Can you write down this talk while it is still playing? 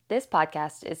This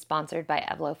podcast is sponsored by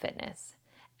Evlo Fitness.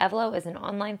 Evlo is an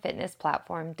online fitness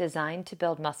platform designed to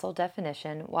build muscle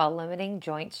definition while limiting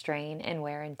joint strain and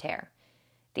wear and tear.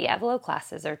 The Evlo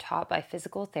classes are taught by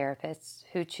physical therapists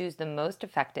who choose the most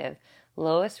effective,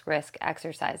 lowest risk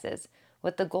exercises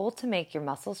with the goal to make your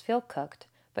muscles feel cooked,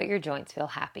 but your joints feel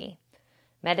happy.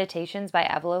 Meditations by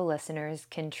Evlo listeners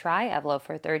can try Evlo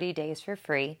for 30 days for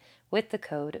free with the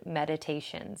code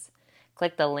MEDITATIONS.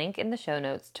 Click the link in the show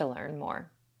notes to learn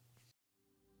more.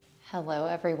 Hello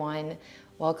everyone,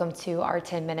 welcome to our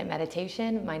 10-minute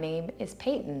meditation. My name is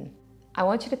Peyton. I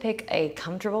want you to pick a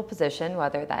comfortable position,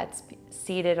 whether that's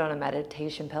seated on a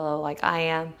meditation pillow like I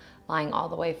am, lying all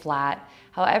the way flat.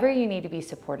 However you need to be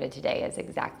supported today is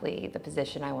exactly the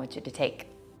position I want you to take.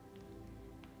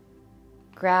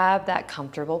 Grab that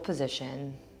comfortable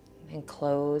position and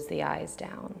close the eyes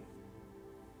down.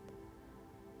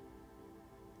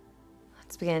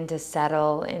 Let's begin to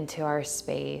settle into our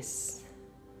space.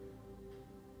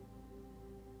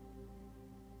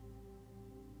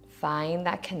 Find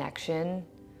that connection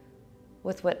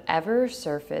with whatever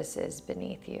surface is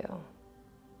beneath you.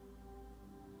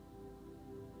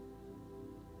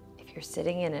 If you're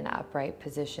sitting in an upright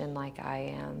position like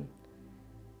I am,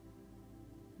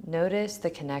 notice the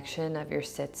connection of your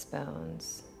sits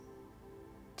bones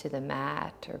to the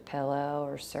mat or pillow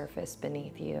or surface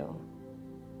beneath you.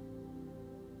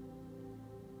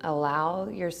 Allow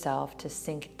yourself to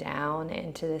sink down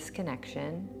into this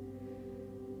connection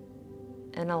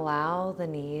and allow the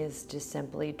knees to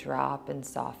simply drop and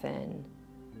soften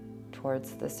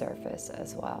towards the surface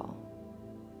as well.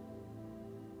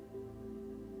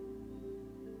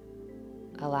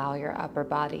 Allow your upper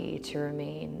body to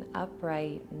remain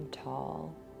upright and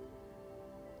tall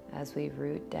as we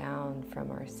root down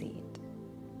from our seat.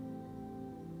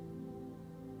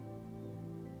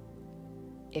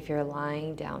 If you're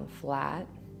lying down flat,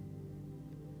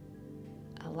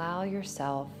 allow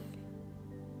yourself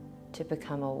to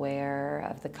become aware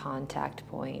of the contact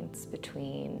points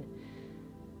between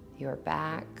your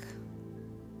back,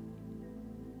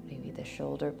 maybe the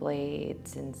shoulder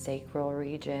blades and sacral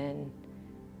region,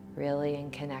 really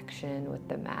in connection with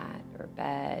the mat or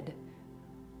bed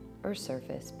or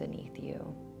surface beneath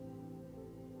you.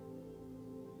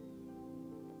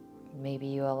 Maybe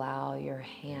you allow your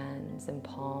hands and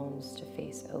palms to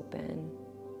face open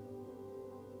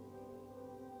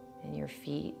and your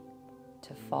feet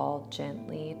to fall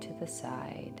gently to the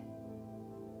side,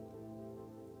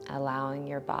 allowing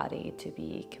your body to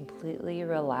be completely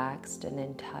relaxed and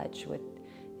in touch with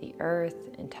the earth,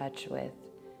 in touch with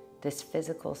this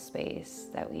physical space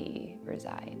that we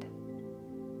reside.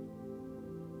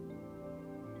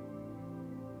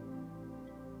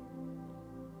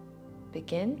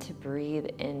 Begin to breathe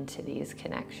into these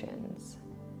connections.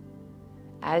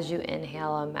 As you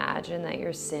inhale, imagine that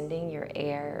you're sending your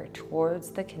air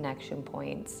towards the connection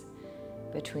points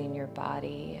between your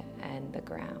body and the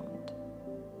ground.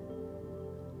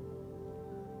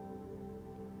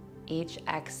 Each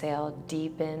exhale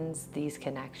deepens these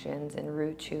connections and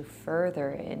roots you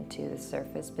further into the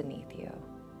surface beneath you.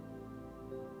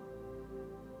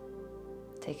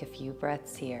 Take a few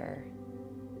breaths here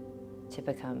to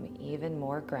become even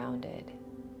more grounded,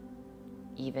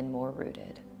 even more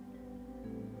rooted.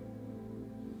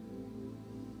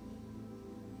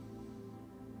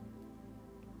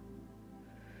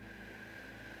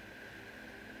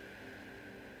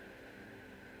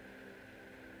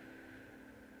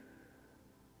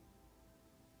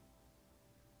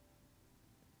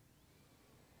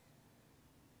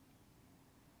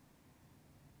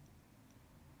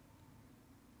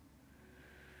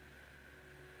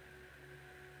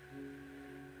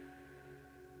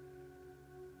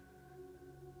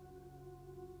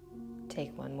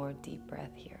 Take one more deep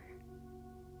breath here.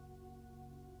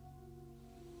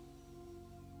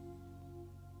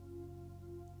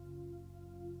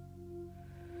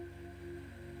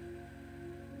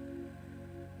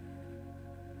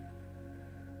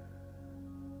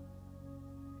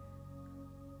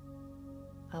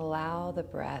 Allow the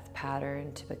breath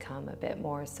pattern to become a bit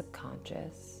more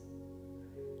subconscious,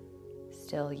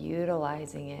 still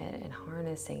utilizing it and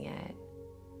harnessing it,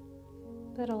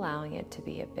 but allowing it to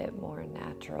be a bit more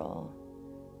natural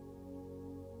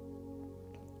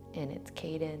in its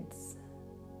cadence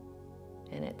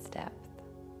and its depth.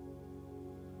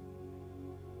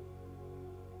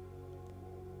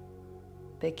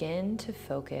 Begin to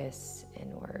focus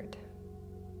inward,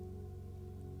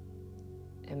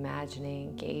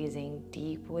 imagining gazing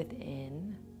deep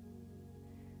within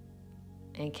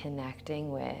and connecting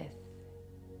with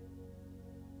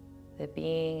the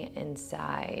being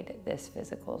inside this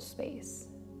physical space.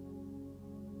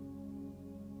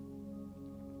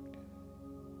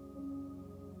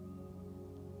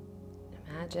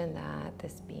 imagine that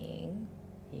this being,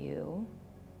 you,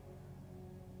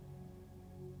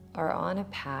 are on a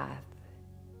path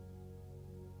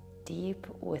deep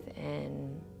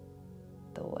within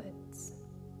the woods.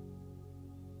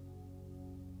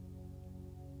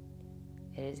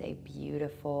 It is a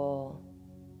beautiful,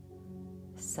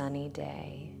 sunny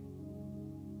day,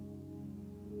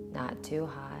 not too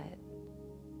hot,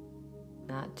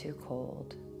 not too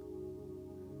cold,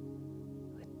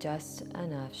 with just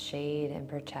enough shade and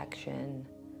protection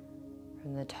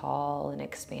from the tall and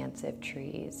expansive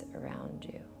trees around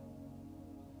you.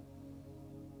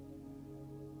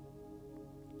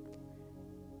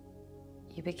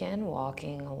 You begin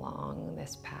walking along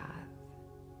this path,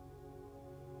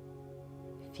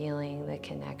 feeling the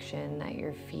connection that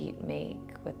your feet make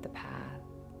with the path.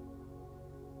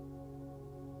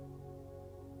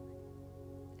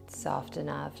 It's soft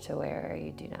enough to where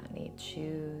you do not need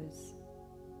shoes,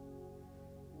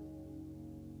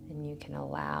 and you can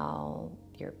allow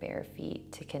your bare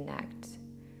feet to connect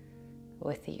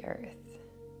with the earth,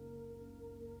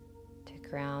 to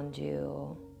ground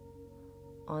you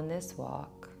on this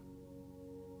walk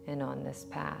and on this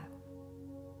path.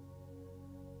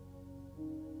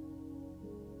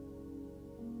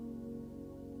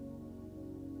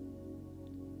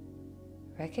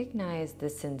 Recognize the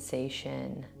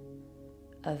sensation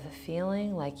of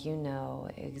feeling like you know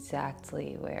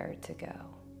exactly where to go.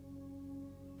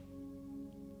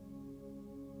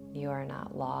 You are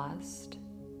not lost.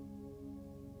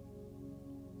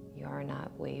 You are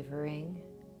not wavering.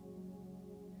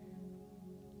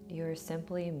 You are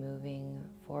simply moving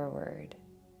forward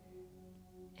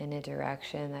in a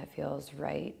direction that feels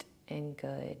right and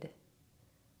good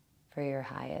for your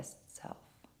highest self.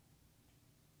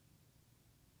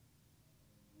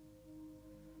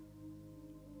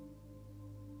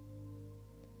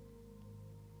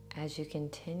 As you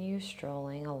continue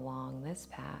strolling along this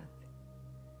path,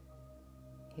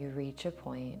 you reach a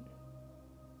point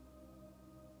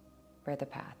where the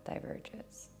path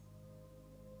diverges.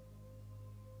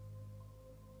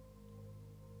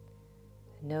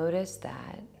 Notice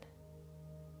that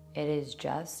it is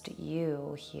just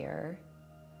you here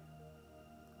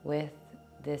with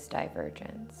this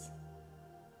divergence,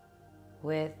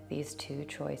 with these two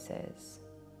choices.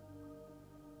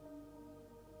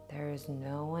 There is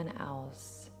no one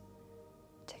else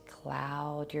to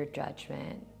cloud your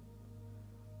judgment,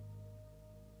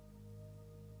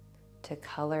 to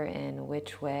color in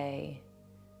which way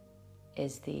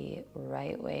is the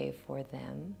right way for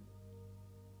them,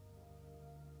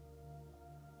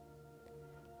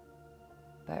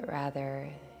 but rather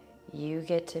you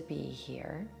get to be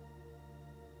here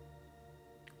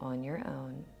on your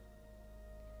own,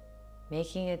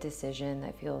 making a decision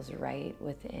that feels right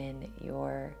within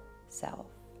yourself,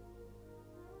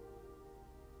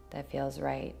 that feels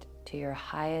right to your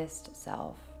highest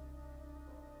self,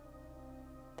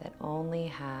 that only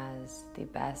has the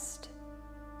best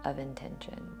of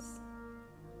intentions.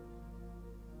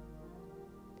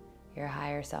 Your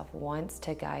higher self wants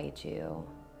to guide you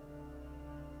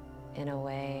in a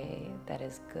way that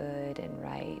is good and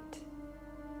right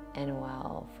and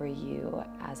well for you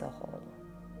as a whole.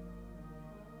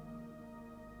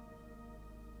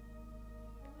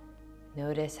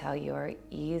 Notice how you are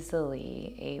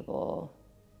easily able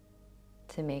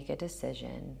to make a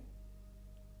decision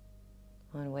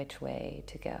on which way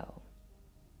to go,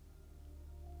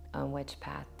 on which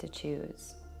path to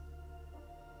choose.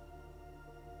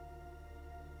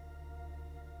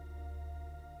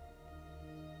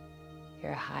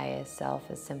 Your highest self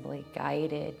is simply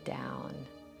guided down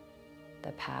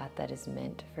the path that is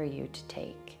meant for you to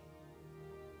take,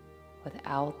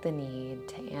 without the need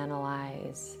to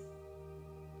analyze,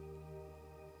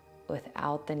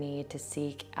 without the need to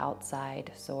seek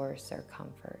outside source or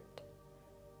comfort.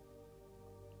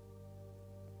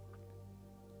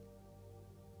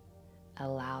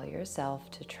 Allow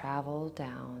yourself to travel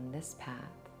down this path,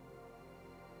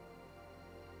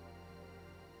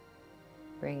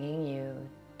 bringing you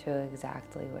to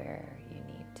exactly where you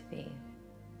need to be.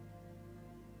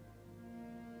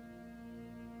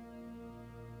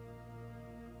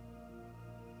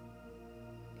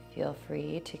 Feel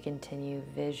free to continue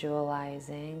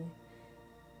visualizing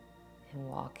and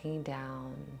walking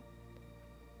down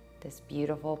this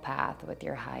beautiful path with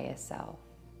your highest self.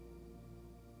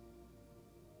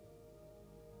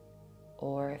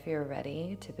 Or if you're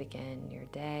ready to begin your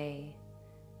day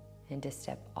and to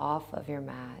step off of your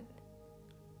mat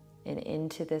and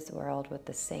into this world with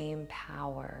the same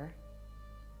power,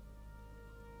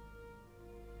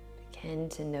 begin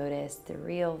to notice the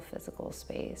real physical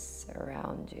space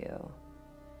around you.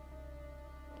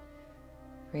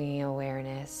 Bringing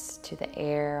awareness to the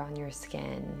air on your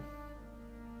skin,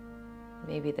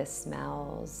 maybe the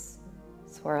smells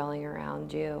swirling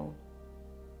around you,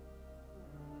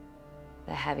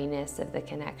 the heaviness of the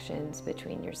connections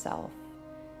between yourself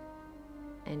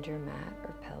and your mat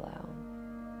or pillow.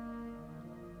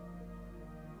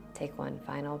 Take one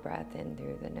final breath in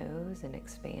through the nose and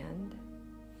expand.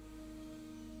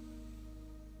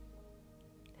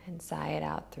 And sigh it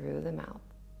out through the mouth.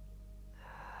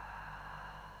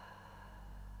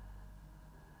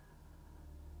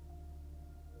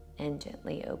 And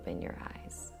gently open your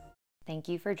eyes. Thank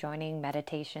you for joining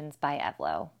Meditations by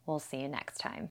Evlo. We'll see you next time.